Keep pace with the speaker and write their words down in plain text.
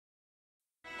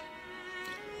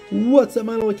What's up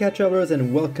my little cat travelers,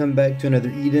 and welcome back to another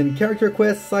Eden character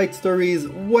quest, side stories,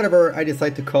 whatever I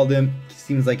decide to call them.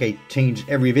 Seems like I change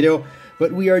every video,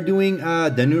 but we are doing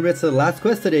Dunarith's last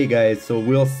quest today, guys, so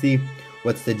we'll see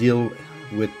what's the deal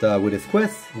with his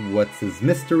quest, what's his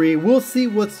mystery. We'll see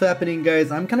what's happening,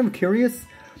 guys. I'm kind of curious.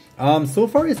 So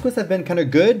far his quests have been kind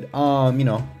of good, you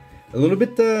know, a little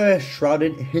bit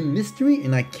shrouded in mystery,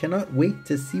 and I cannot wait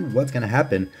to see what's gonna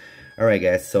happen. Alright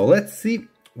guys, so let's see.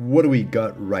 What do we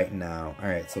got right now?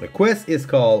 Alright, so the quest is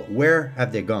called Where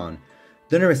Have They Gone?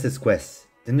 Dunarith's quest.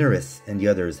 Dunarith and the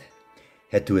others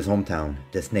head to his hometown,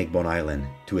 the Snakebone Island,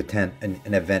 to attend an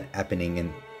event happening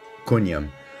in Kunyam.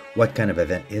 What kind of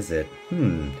event is it?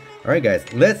 Alright guys,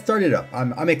 let's start it up.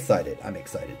 I'm excited. I'm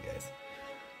excited, guys.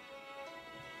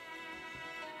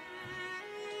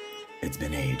 It's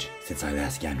been age since I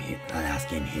last came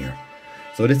here.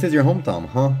 So this is your hometown,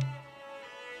 huh?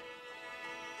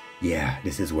 Yeah,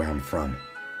 this is where I'm from.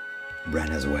 Bran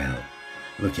as well.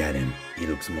 Look at him. He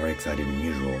looks more excited than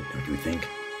usual, don't you think?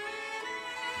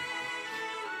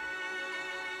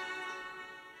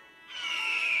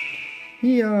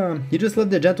 He just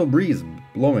let the gentle breeze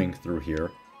blowing through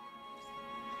here.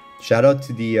 Shout out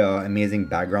to the amazing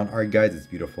background art, guys. It's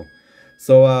beautiful.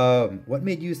 So, what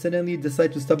made you suddenly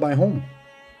decide to stop by home?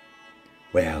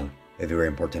 Well, a very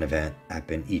important event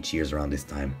happened each year around this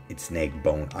time. It's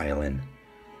Snakebone Island.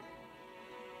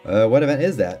 What event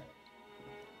is that?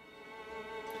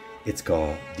 It's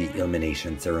called the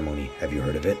Elimination Ceremony. Have you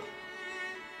heard of it?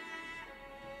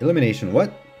 Elimination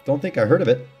what? Don't think I heard of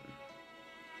it.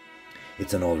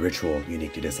 It's an old ritual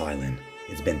unique to this island.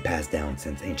 It's been passed down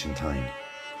since ancient time.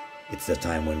 It's the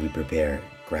time when we prepare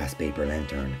grass paper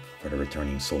lantern for the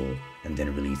returning soul and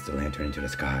then release the lantern into the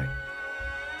sky.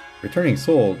 Returning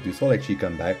soul? Do soul actually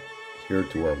come back here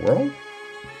to our world?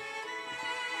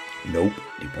 Nope,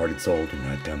 departed souls do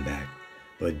not come back,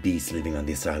 but beasts living on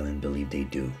this island believe they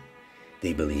do.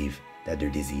 They believe that their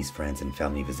deceased friends and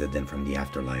family visit them from the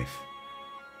afterlife.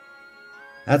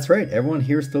 That's right, everyone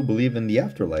here still believes in the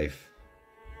afterlife.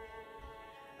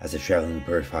 As a traveling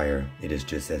purifier, it is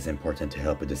just as important to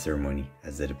help with the ceremony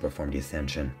as to perform the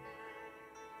ascension.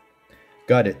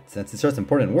 Got it. Since it's such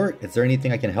important work, is there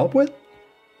anything I can help with?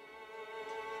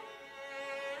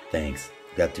 Thanks,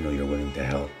 glad to know you're willing to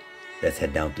help. Let's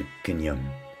head down to Kunyam.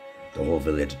 The whole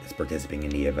village is participating in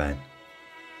the event.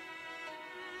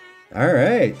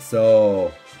 Alright,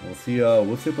 so we'll see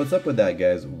what's up with that,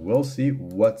 guys. We'll see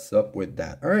what's up with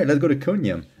that. Alright, let's go to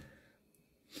Kunyam.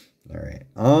 Alright.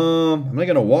 I'm not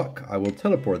gonna walk. I will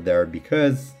teleport there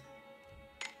because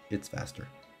it's faster.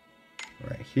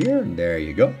 Right here, and there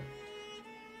you go.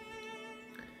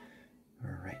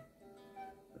 Alright.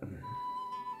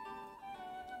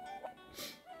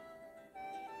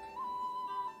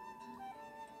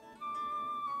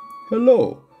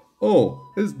 Hello. Oh,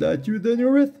 is that you,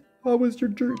 Dunarith? How is your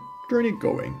journey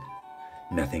going?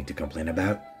 Nothing to complain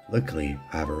about. Luckily,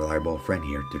 I have a reliable friend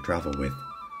here to travel with.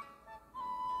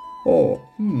 Oh,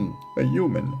 a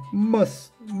human.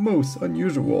 Most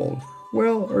unusual.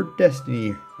 Well, our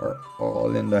destiny are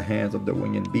all in the hands of the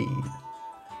winged being.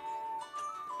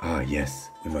 Ah, yes,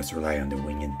 we must rely on the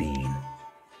winged being.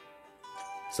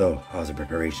 So, how's the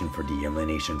preparation for the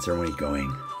elimination ceremony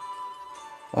going?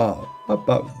 Oh,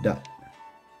 about that.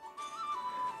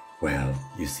 Well,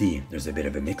 you see, there's a bit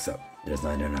of a mix-up. There's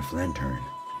not enough lantern.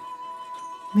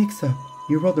 Mix-up?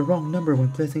 You wrote the wrong number when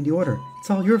placing the order. It's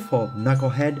all your fault,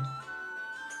 knucklehead.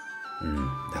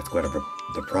 That's quite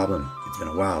the problem. It's been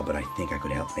a while, but I think I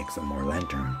could help make some more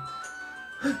lantern.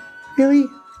 Really?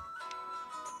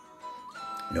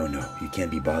 No, you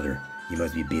can't be bothered. You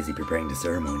must be busy preparing the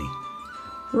ceremony.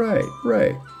 Right.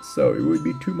 So it would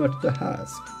be too much to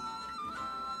ask.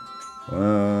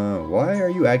 Why are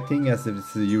you acting as if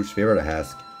it's a huge favor to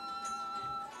ask?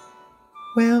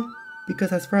 Well,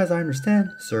 because as far as I understand,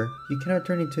 sir, you cannot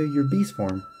turn into your beast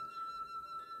form.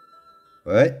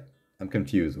 What? I'm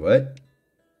confused, what?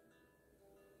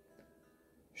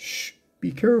 Shh,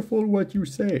 be careful what you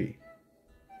say.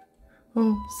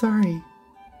 Oh, sorry.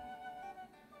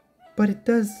 But it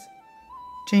does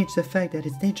change the fact that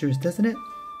it's dangerous, doesn't it?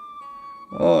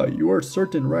 Ah, you are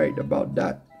certain right about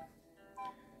that.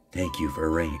 Thank you for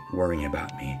worrying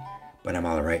about me, but I'm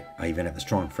alright. I even have a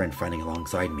strong friend fighting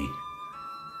alongside me.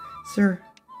 Sir.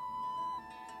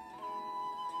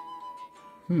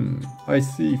 I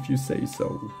see if you say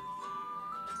so.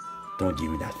 Don't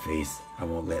give me that face. I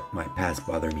won't let my past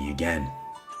bother me again.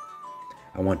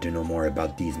 I want to know more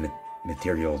about these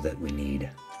materials that we need.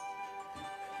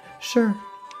 Sure.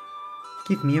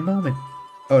 Give me a moment.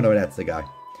 Oh no, that's the guy.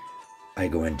 I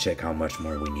go and check how much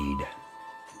more we need.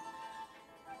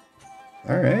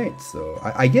 Alright, so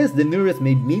I guess the Dunarith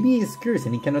maybe he's cursed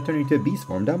and he cannot turn into a beast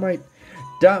form. That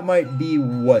might be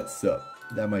what's up.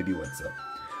 That might be what's up.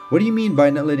 What do you mean by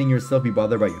not letting yourself be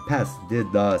bothered by your past?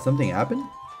 Did something happen?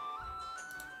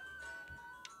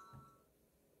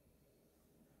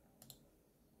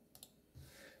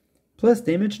 Plus,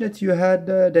 they mentioned that you had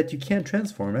that you can't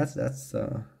transform. That's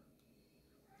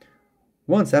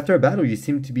Once after a battle, you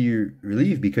seemed to be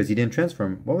relieved because you didn't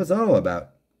transform. What was that all about?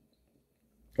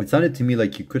 It sounded to me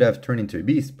like you could have turned into a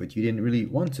beast, but you didn't really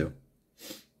want to.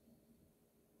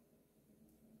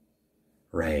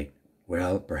 Right.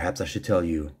 Well, perhaps I should tell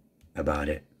you about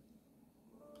it.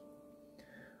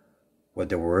 What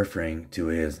they were referring to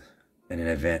is an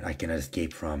event I cannot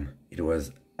escape from. It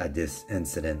was at this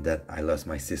incident that I lost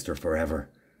my sister forever.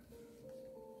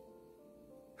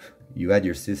 You had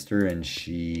your sister and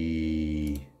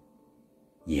she...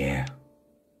 Yeah.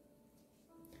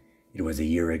 It was a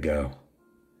year ago,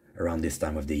 around this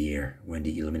time of the year, when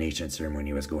the illumination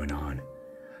ceremony was going on.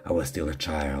 I was still a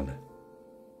child.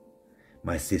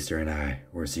 My sister and I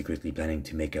were secretly planning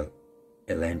to make a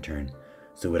lantern,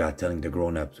 so without telling the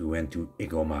grown-ups, we went to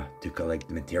Igoma to collect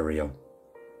the material.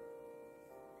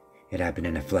 It happened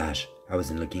in a flash. I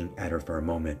wasn't looking at her for a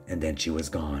moment, and then she was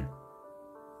gone.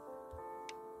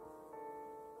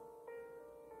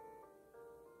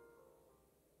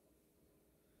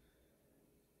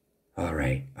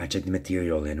 Alright, I checked the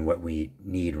material and what we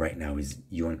need right now is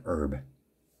yuan herb.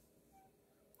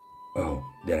 Oh,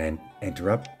 did I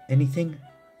interrupt anything?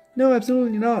 No,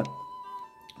 absolutely not.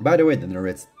 By the way,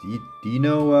 Dunarith, do you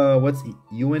know what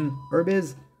yuan herb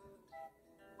is?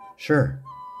 Sure,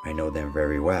 I know them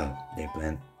very well.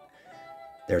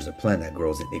 There's a plant that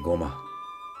grows in Igoma.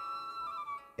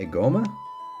 Igoma?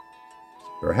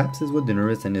 Perhaps is what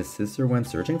Dunarith and his sister went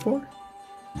searching for?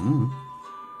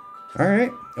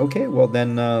 Alright, okay, well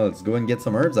then let's go and get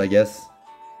some herbs, I guess.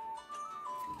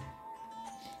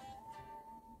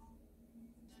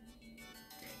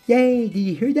 Yay, did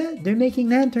you hear that? They're making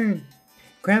lantern.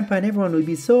 Grandpa and everyone would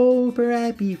be super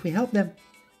happy if we help them.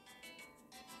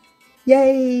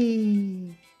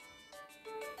 Yay!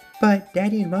 But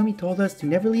Daddy and Mommy told us to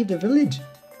never leave the village.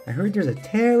 I heard there's a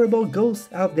terrible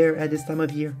ghost out there at this time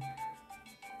of year.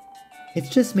 It's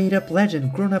just made up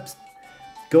legend. Grown-ups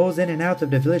goes in and out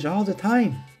of the village all the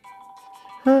time.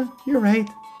 Huh, you're right.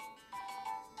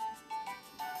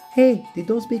 Hey, did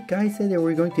those big guys say they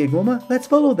were going to Igoma? Let's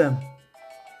follow them.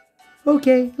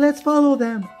 Okay, let's follow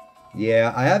them.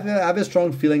 Yeah, I have a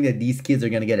strong feeling that these kids are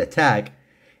going to get attacked.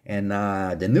 And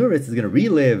Dunarith is going to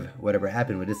relive whatever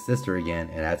happened with his sister again.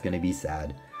 And that's going to be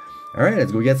sad. Alright,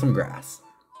 let's go get some grass.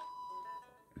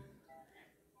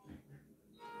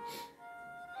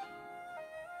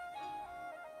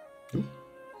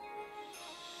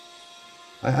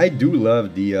 I do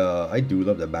love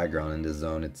the background in this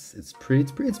zone. It's pretty.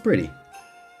 It's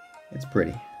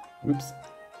pretty. Oops.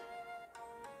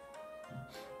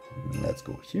 Let's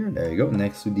go here. There you go.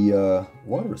 Next to the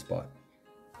water spot.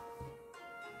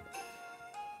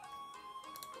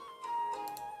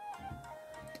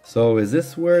 So is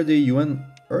this where the yuan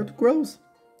earth grows?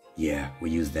 Yeah,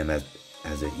 we use them as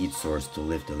a heat source to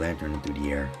lift the lantern into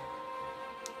the air.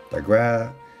 The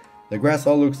grass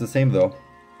all looks the same though.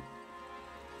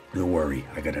 Don't worry,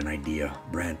 I got an idea.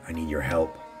 Brent, I need your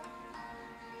help.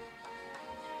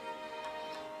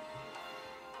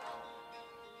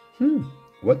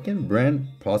 What can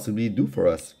Brent possibly do for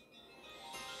us?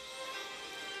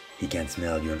 He can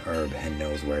smell yuan herb and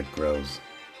knows where it grows.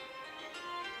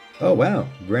 Oh wow,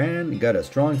 Brand got a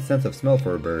strong sense of smell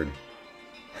for a bird.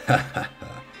 Have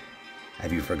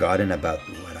you forgotten about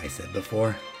what I said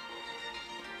before?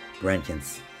 Brand can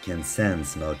sense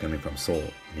smell coming from soul.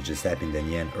 It just happened that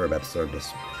yuan herb absorbed the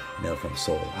smell from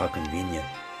soul. How convenient.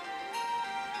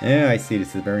 Yeah, I see.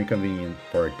 This is very convenient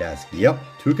for a task. Yep,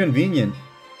 too convenient.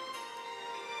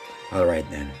 Alright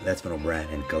then, let's follow Brand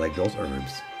and collect those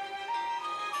herbs.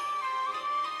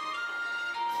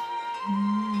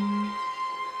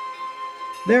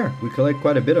 There, we collect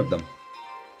quite a bit of them.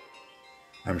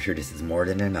 I'm sure this is more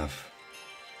than enough.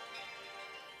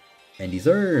 And these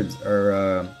herbs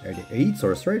are the heat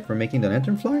source, right, for making the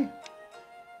lantern fly?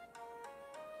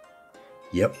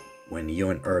 Yep, when the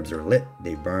yuan herbs are lit,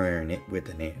 they burn it with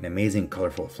an amazing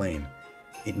colorful flame.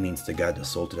 It means to guide the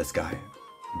soul to the sky,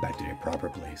 back to their proper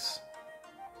place.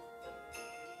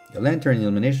 The lantern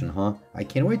illumination, huh? I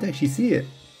can't wait to actually see it.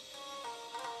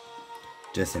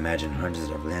 Just imagine hundreds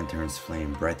of lanterns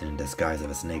flame brightening the skies of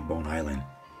a snake-bone island.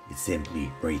 It's simply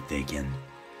breathtaking.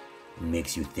 It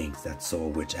makes you think that soul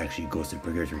which actually goes to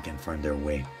purgatory can find their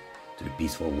way to the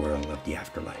peaceful world of the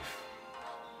afterlife.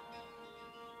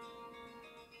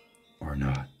 Or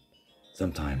not.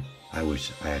 Sometime, I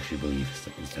wish I actually believed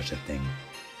in such a thing.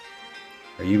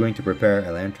 Are you going to prepare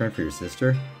a lantern for your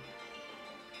sister?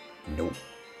 Nope.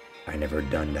 I never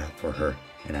done that for her,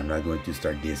 and I'm not going to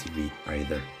start this week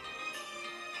either.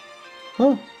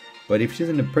 Huh? But if she's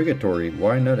in the purgatory,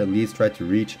 why not at least try to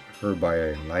reach her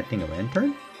by lighting a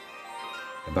lantern?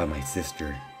 About my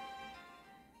sister.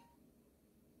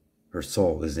 Her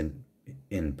soul is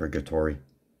in purgatory.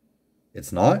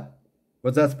 It's not?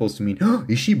 What's that supposed to mean?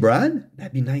 Is she Brad?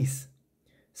 That'd be nice.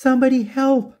 Somebody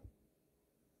help!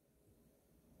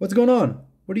 What's going on?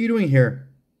 What are you doing here?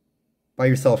 By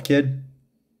yourself, kid?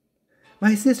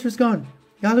 My sister's gone.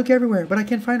 I look everywhere, but I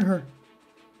can't find her.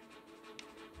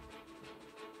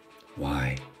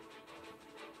 Why?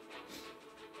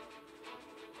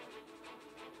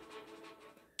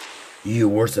 You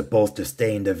were supposed to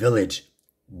stay in the village.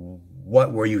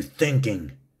 What were you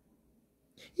thinking?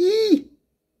 Eee!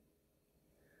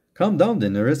 Calm down,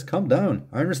 Dunarith, calm down.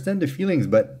 I understand the feelings,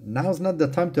 but now's not the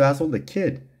time to hassle the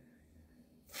kid.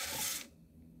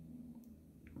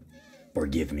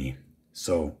 Forgive me.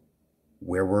 So,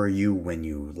 where were you when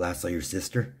you last saw your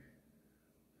sister?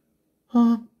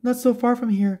 Not so far from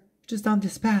here. Just down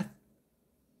this path.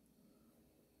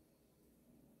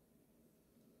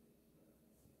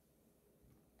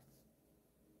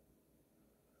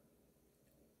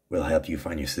 We'll help you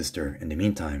find your sister. In the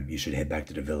meantime, you should head back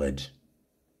to the village.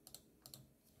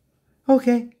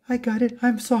 Okay, I got it.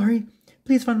 I'm sorry.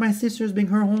 Please find my sister's, bring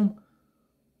her home.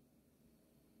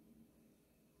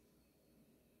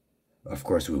 Of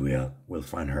course we will. We'll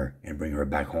find her and bring her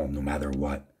back home no matter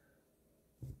what.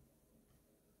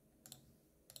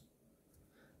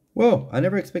 Whoa, I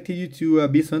never expected you to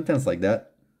be so intense like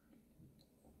that.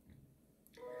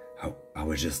 I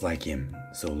was just like him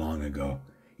so long ago.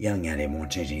 Yelling at him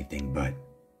won't change anything, but...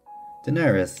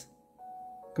 Dunarith,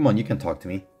 come on, you can talk to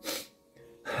me.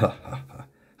 Ha ha ha,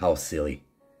 how silly.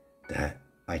 That,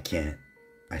 I can't.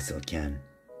 I still can.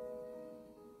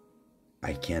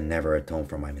 I can never atone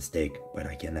for my mistake, but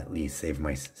I can at least save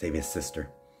his sister.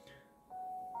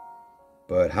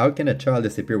 But how can a child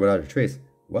disappear without a trace?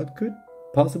 What could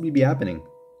possibly be happening?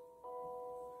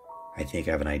 I think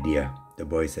I have an idea. The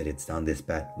boy said it's down this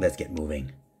path. Let's get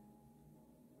moving.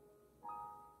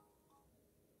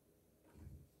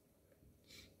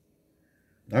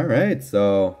 Alright,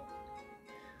 so...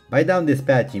 by down this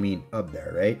path, you mean up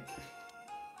there, right?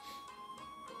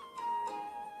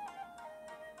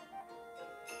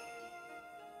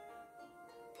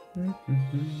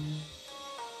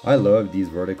 I love these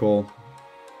vertical,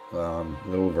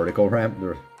 little vertical ramp.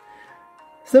 They're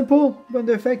simple, but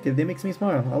they're effective. They makes me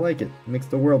smile. I like it. It makes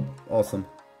the world awesome.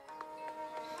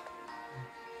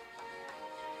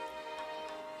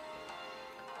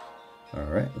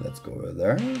 Alright, let's go over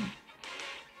there.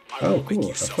 Oh, cool.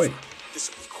 A fight.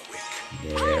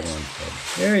 Yeah, everyone's dead.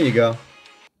 There you go.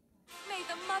 May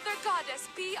the Mother Goddess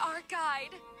be our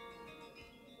guide.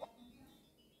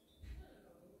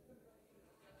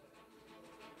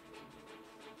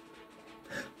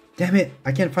 Damn it!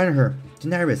 I can't find her.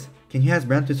 Dunarith, can you ask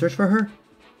Bran to search for her?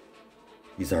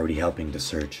 He's already helping the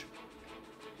search.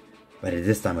 But at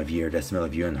this time of year, the smell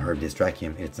of you and herb distract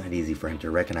him, and it's not easy for him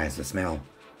to recognize the smell.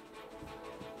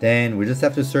 Then we just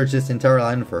have to search this entire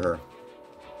island for her.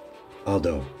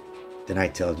 Although, didn't I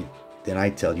tell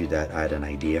you that I had an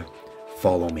idea?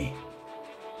 Follow me.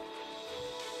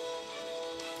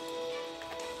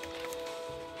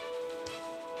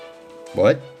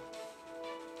 What?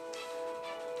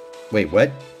 Wait,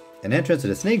 what? An entrance to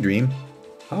the Snake Dream?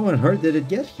 How on earth did it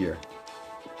get here?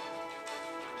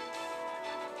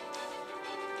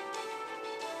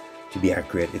 To be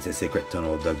accurate, it's a secret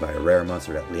tunnel dug by a rare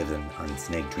monster that lives on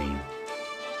Snake Dream.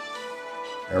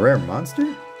 A rare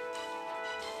monster?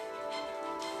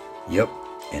 Yup,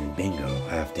 and bingo,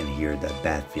 I often hear that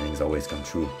bad feelings always come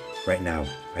true. Right now,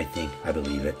 I think I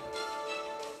believe it.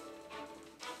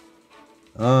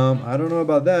 I don't know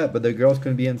about that, but the girls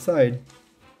can be inside.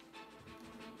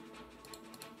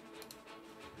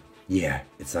 Yeah,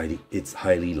 it's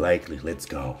highly likely. Let's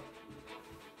go.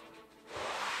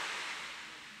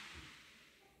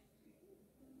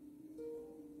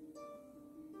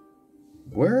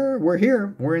 We're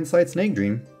here. We're inside Snake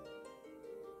Dream.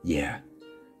 Yeah,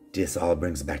 this all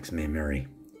brings back to memory.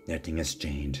 Nothing has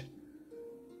changed.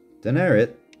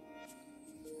 Dunarith.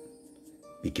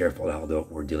 Be careful, Aldo.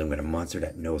 We're dealing with a monster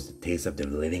that knows the taste of the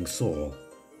living soul.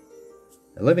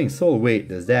 A living soul? Wait,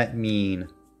 does that mean...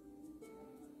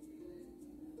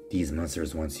 These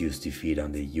monsters once used to feed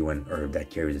on the Yuan herb that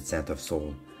carries the scent of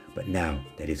soul, but now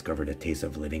they discover the taste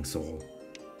of living soul.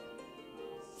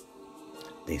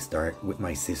 They start with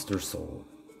my sister's soul.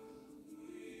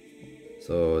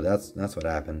 So that's what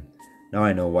happened. Now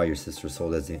I know why your sister's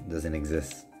soul doesn't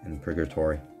exist in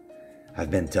purgatory. I've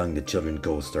been telling the children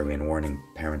ghost story and warning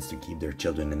parents to keep their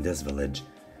children in this village,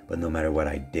 but no matter what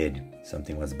I did,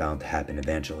 something was bound to happen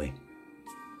eventually.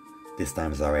 This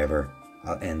time, however,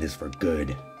 I'll end this for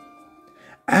good.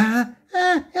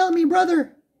 Help me,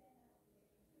 brother!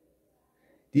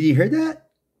 Did you hear that?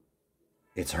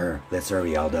 It's her. Let's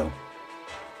hurry, Aldo.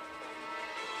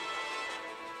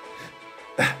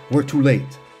 We're too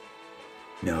late.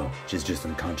 No, she's just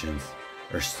unconscious.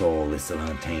 Her soul is still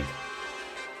untainted.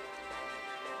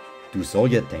 Do soul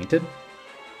get tainted?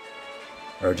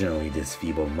 Originally, this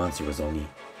feeble monster was only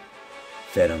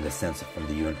fed on the scents from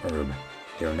the human herb.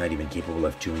 They are not even capable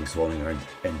of chewing, swallowing, or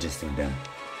ingesting them.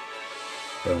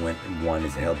 But when one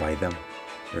is held by them,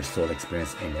 their soul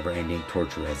experiences a never-ending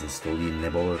torture as it slowly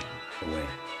nibbles away.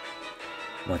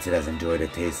 Once it has enjoyed the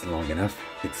taste long enough,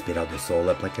 it spit out the soul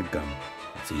up like a gum.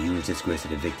 It's a huge disgrace to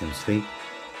the victim's fate,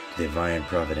 to divine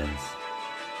providence,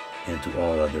 and to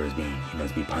all others being. He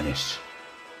must be punished.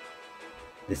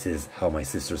 This is how my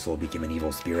sister's soul became an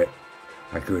evil spirit.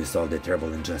 I curse all the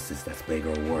terrible injustice that's plagued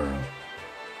our world.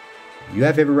 You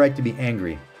have every right to be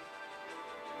angry.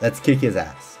 Let's kick his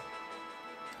ass.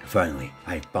 Finally,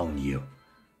 I found you.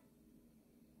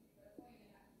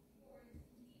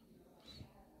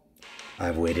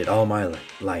 I've waited all my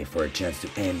life for a chance to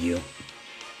end you.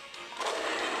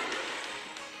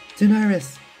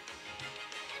 Dunarith!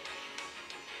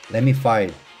 Let me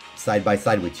fight side by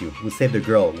side with you. We'll save the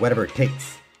girl, whatever it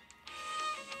takes.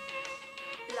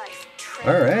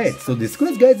 Alright, so this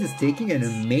quest, guys, is taking an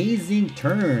amazing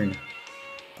turn.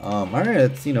 Alright,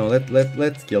 let's,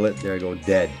 let's kill it. There I go,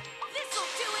 dead.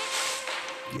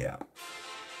 Yeah.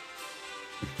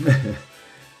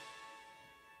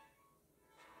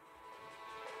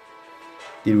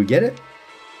 Did we get it?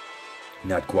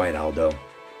 Not quite, Aldo.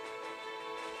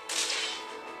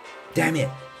 Damn it!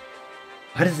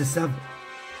 How does this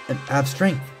have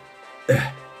strength?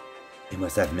 Ugh. It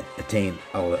must have attained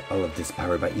all of this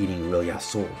power by eating Aurelia's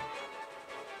soul.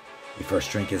 If her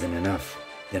strength isn't enough,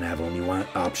 then I have only one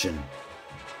option.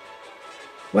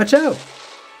 Watch out!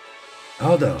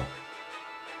 Aldo!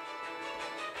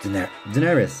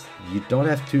 Dunarith, you don't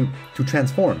have to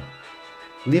transform.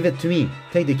 Leave it to me.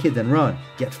 Take the kids and run.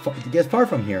 Get far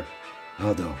from here.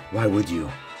 Aldo, why would you?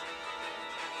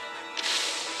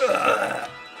 Ugh.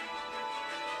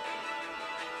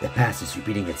 The past is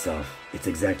repeating itself. It's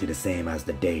exactly the same as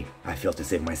the day I failed to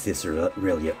save my sister,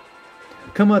 Aurelia.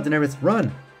 Come on, Dunarith,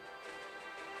 run!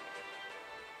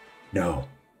 No,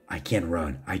 I can't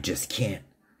run. I just can't.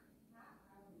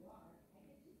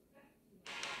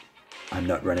 I'm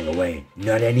not running away.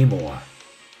 Not anymore.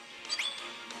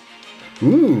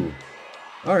 Ooh.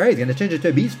 Alright, he's gonna change it to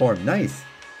a beast form. Nice.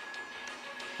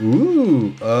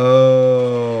 Ooh.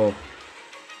 Oh.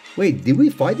 Wait, did we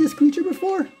fight this creature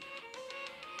before?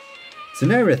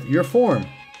 Dunarith, your form.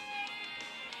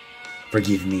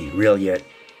 Forgive me, real yet.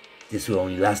 This will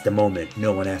only last a moment.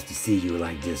 No one has to see you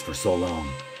like this for so long.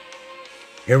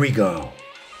 Here we go.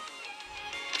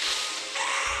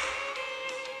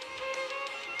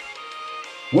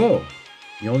 Whoa.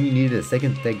 You only needed a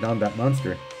second to take down that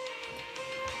monster.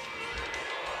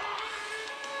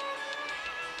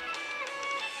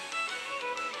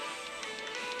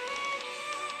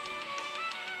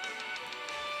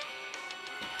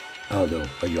 Aldo,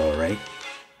 are you alright?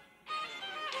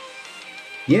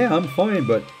 Yeah, I'm fine,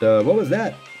 but what was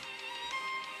that?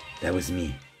 That was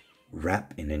me,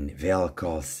 wrapped in a veil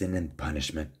called sin and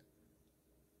punishment.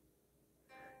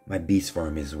 My beast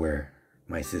form is where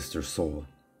my sister's soul,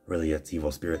 really its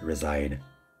evil spirit, reside.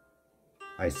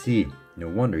 I see. No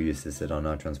wonder you insisted on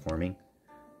not transforming.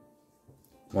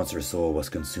 Once her soul was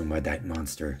consumed by that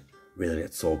monster, really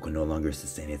its soul could no longer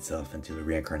sustain itself until the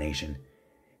reincarnation.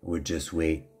 It would just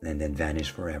wait and then vanish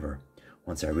forever.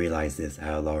 Once I realized this, I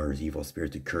allowed her evil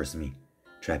spirit to curse me,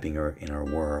 trapping her in our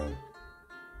world.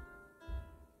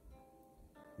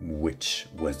 Which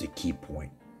was the key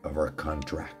point of our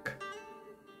contract.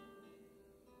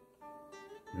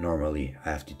 Normally,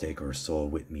 I have to take her soul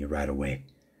with me right away,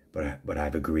 but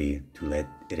I've agreed to let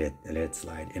it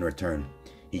slide. In return,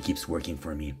 he keeps working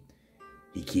for me.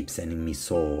 He keeps sending me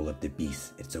soul of the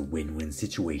beast. It's a win-win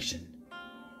situation.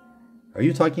 Are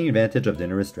you taking advantage of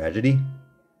Dunarith's tragedy?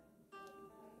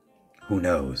 Who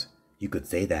knows? You could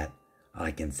say that. All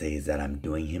I can say is that I'm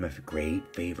doing him a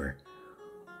great favor.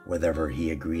 Whether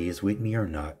he agrees with me or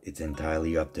not, it's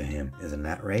entirely up to him. Isn't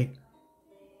that right?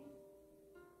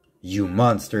 You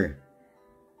monster!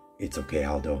 It's okay,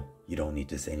 Aldo. You don't need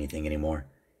to say anything anymore.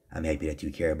 I'm happy that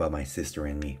you care about my sister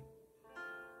and me.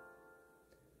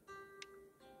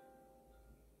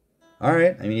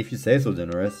 Alright, I mean, if you say so,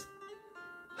 Dunarith.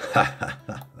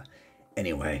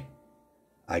 Anyway,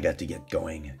 I got to get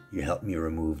going. You helped me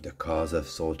remove the cause of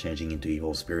soul changing into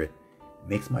evil spirit. It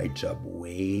makes my job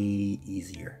way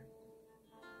easier.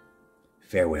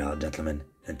 Farewell, gentlemen,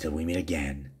 until we meet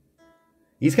again.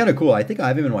 He's kind of cool. I think I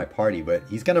have him in my party, but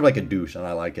he's kind of like a douche, and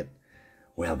I like it.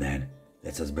 Well then,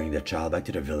 let's just bring the child back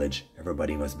to the village.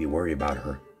 Everybody must be worried about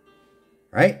her.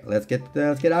 Right, let's get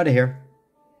out of here.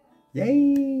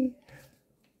 Yay!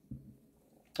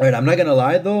 Alright, I'm not gonna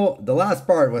lie though, the last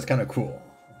part was kind of cool.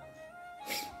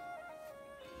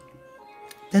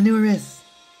 Dunarith!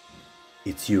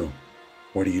 It's you.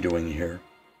 What are you doing here?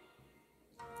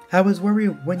 I was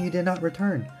worried when you did not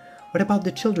return. What about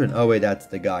the children? Oh wait, that's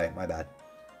the guy, my bad.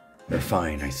 They're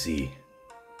fine, I see.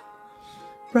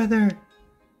 Brother!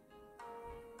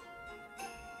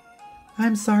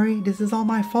 I'm sorry, this is all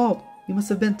my fault. You must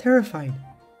have been terrified.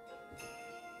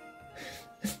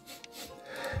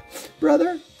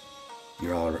 Brother?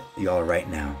 You're all right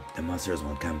now. The monsters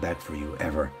won't come back for you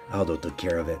ever. Aldo took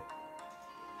care of it.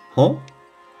 Huh?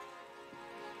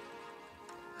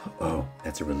 Oh,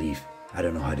 that's a relief. I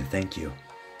don't know how to thank you.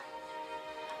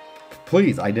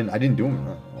 Please, I didn't do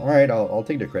it. All right, I'll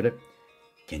take the credit.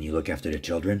 Can you look after the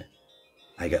children?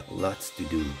 I got lots to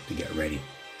do to get ready.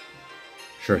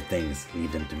 Sure things,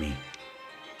 leave them to me.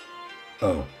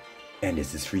 Oh, and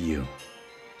this is for you.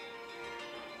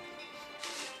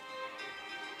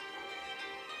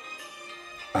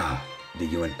 Ah, the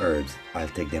UN herbs. I'll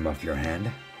take them off your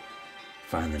hand.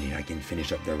 Finally, I can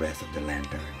finish up the rest of the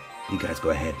lantern. You guys go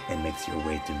ahead and make your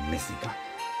way to Messica.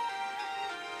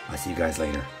 I'll see you guys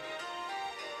later.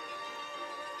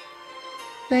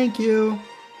 Thank you.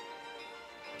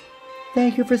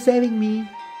 Thank you for saving me.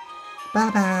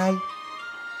 Bye-bye.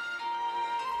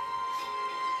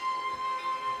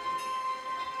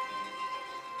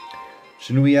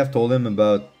 Shouldn't we have told him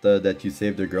about that you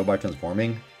saved the girl by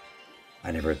transforming? I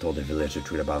never told the village the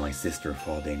truth about my sister for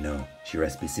all they know. She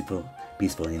rests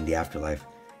peacefully in the afterlife.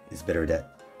 It's better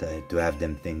to have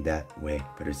them think that way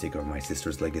for the sake of my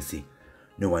sister's legacy.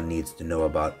 No one needs to know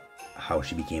about how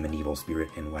she became an evil spirit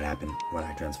and what happened when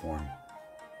I transformed.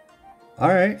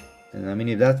 Alright, and I mean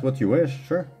if that's what you wish,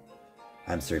 sure.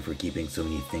 I'm sorry for keeping so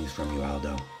many things from you,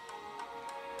 Aldo.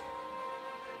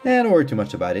 Don't worry too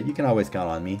much about it. You can always count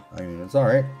on me. I mean, it's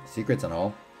alright. Secrets and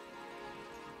all.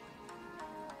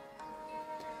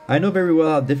 I know very well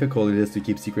how difficult it is to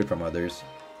keep secret from others.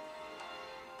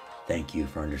 Thank you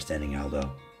for understanding,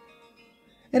 Aldo.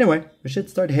 Anyway, we should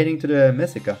start heading to the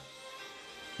Messica.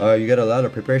 You got a lot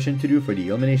of preparation to do for the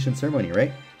illumination ceremony,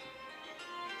 right?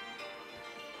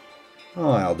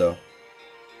 Oh, Aldo.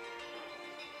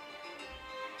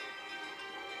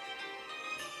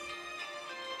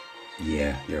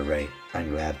 Yeah, you're right. I'm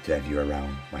glad to have you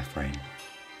around, my friend.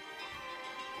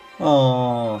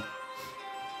 Aww.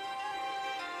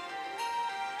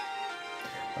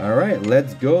 Alright,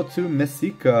 let's go to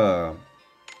Messica.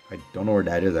 I don't know where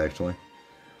that is actually.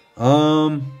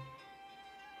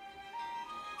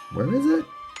 Where is it?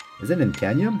 Is it in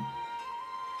Canyon?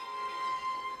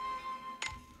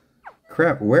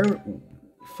 Crap, where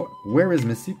is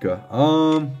Messica?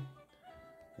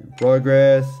 In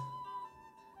progress.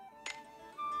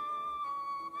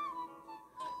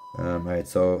 Alright,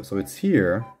 so it's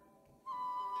here.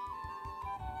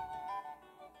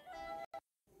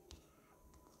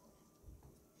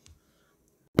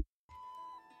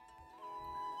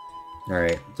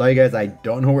 Alright, sorry guys, I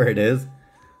don't know where it is.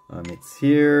 It's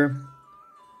here.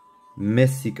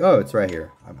 Messica. Oh, it's right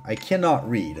here. I cannot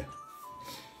read.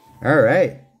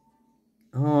 Alright.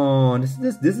 Oh,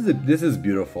 this is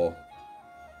beautiful.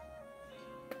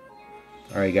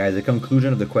 Alright guys, the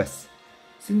conclusion of the quest.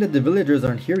 Seems that the villagers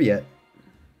aren't here yet.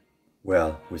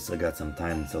 Well, we still got some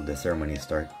time until the ceremony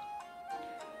starts.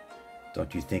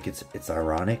 Don't you think it's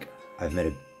ironic? I've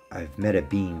met a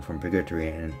being from purgatory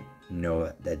and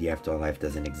know that the afterlife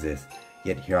doesn't exist.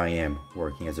 Yet here I am,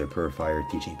 working as a purifier,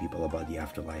 teaching people about the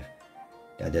afterlife.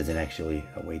 That doesn't actually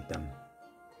await them.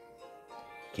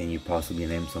 Can you possibly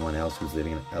name someone else who's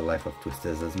living a life of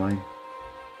twisted as mine?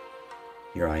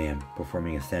 Here I am,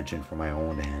 performing ascension for my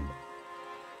own hand.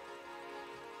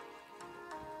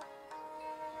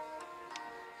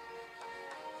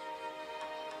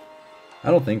 I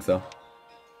don't think so.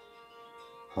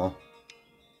 Huh?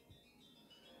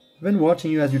 I've been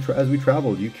watching you as we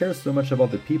traveled. You care so much about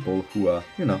the people who,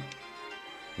 you know,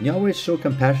 and you always show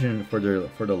compassion for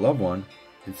the loved one.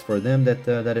 It's for them that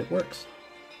it works.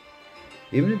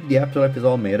 Even if the afterlife is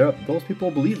all made up, those people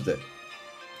believe it.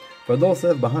 For those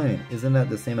left behind, isn't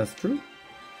that the same as true?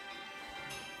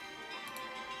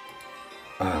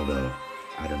 Although,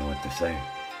 I don't know what to say.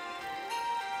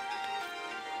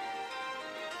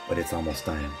 But it's almost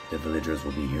time. The villagers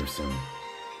will be here soon.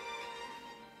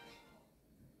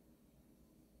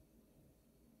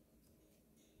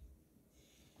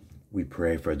 We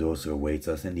pray for those who await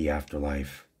us in the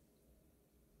afterlife.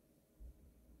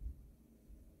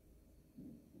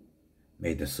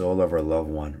 May the soul of our loved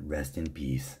one rest in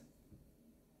peace.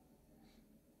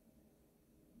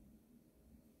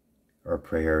 Our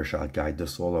prayer shall guide the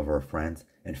soul of our friends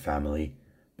and family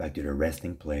back to their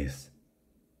resting place.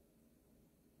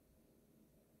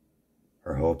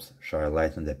 Our hopes shall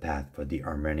lighten the path for the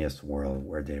harmonious world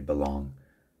where they belong.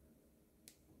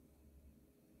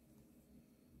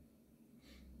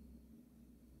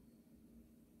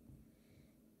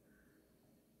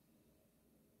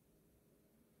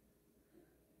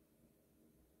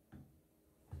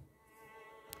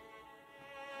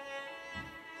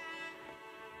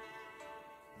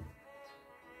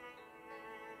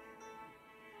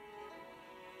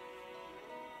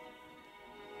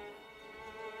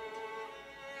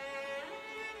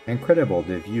 Incredible,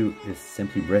 the view is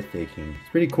simply breathtaking. It's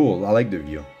pretty cool, I like the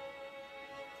view.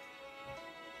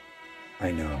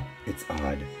 I know, it's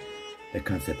odd. The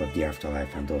concept of the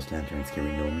afterlife and those lanterns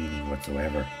carry no meaning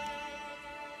whatsoever.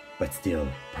 But still,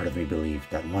 part of me believes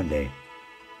that one day,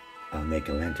 I'll make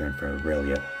a lantern for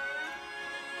Aurelia.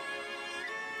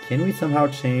 Can we somehow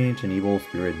change an evil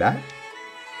spirit back?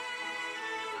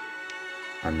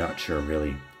 I'm not sure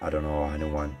really. I don't know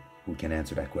anyone who can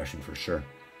answer that question for sure.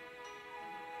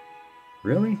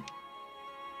 Really?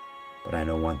 But I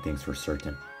know one thing's for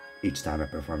certain. Each time I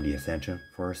perform the ascension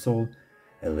for her soul,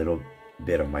 a little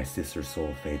bit of my sister's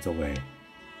soul fades away.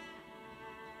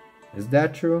 Is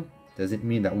that true? Does it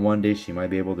mean that one day she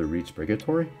might be able to reach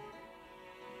purgatory?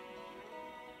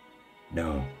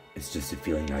 No, it's just a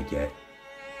feeling I get.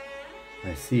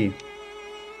 I see.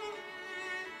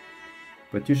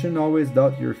 But you shouldn't always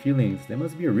doubt your feelings. There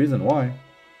must be a reason why.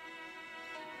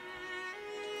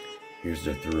 Here's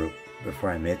the truth.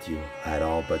 Before I met you, I had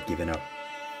all but given up.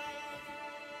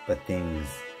 But things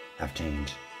have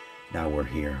changed. Now we're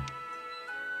here.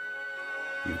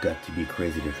 You've got to be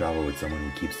crazy to travel with someone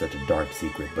who keeps such a dark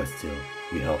secret, but still,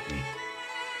 you helped me.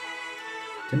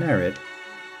 Dunarith.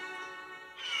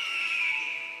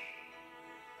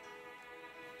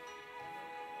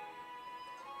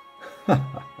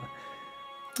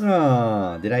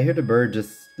 Ah, did I hear the bird the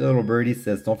little birdie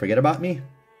says, don't forget about me?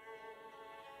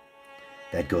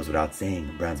 That goes without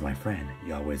saying. Brown's my friend.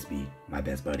 You always be my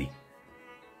best buddy.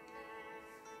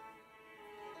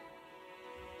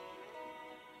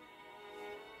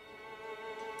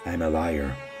 I'm a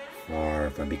liar, far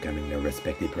from becoming the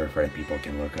respected pervert that people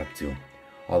can look up to.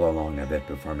 All along I've been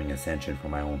performing ascension for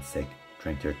my own sake,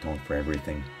 trying to atone for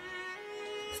everything.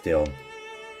 Still,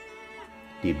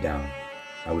 deep down,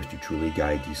 I wish to truly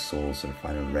guide these souls to the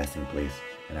final resting place,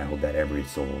 and I hope that every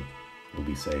soul will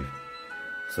be safe,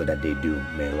 so that they do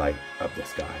may light up the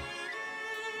sky.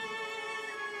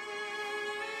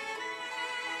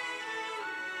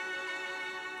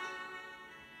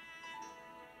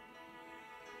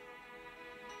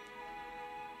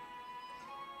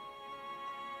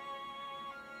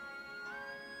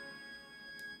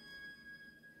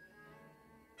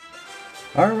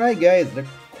 Alright guys, the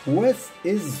quest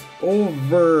is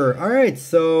over. Alright,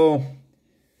 so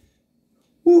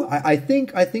I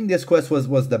think this quest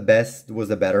was the best, was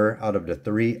the better out of the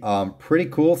three. Pretty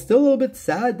cool. Still a little bit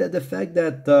sad that the fact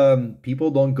that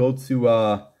people don't go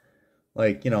to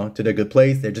like, you know, to the good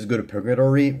place. They just go to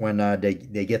purgatory when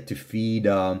they get to feed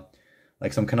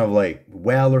like some kind of like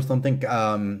well or something.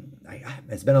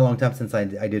 It's been a long time since I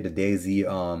did the Daisy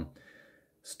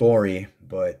story,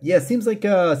 but yeah, it seems like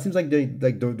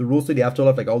the rules to the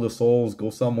afterlife, like all the souls go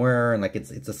somewhere and like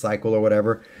it's a cycle or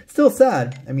whatever. Still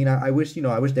sad. I mean, I wish, you know,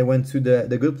 I wish they went to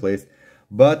the good place,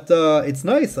 but it's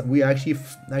nice. We actually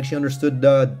understood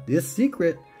this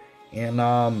secret, and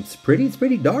it's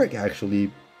pretty dark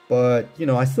actually, but you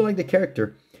know, I still like the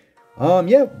character.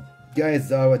 Yeah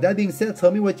guys, with that being said, tell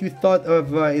me what you thought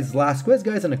of his last quest,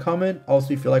 guys, in a comment.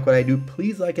 Also, if you like what I do,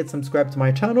 please like and subscribe to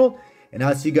my channel. And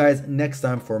I'll see you guys next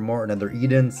time for another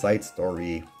Eden side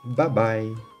story. Bye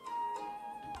bye.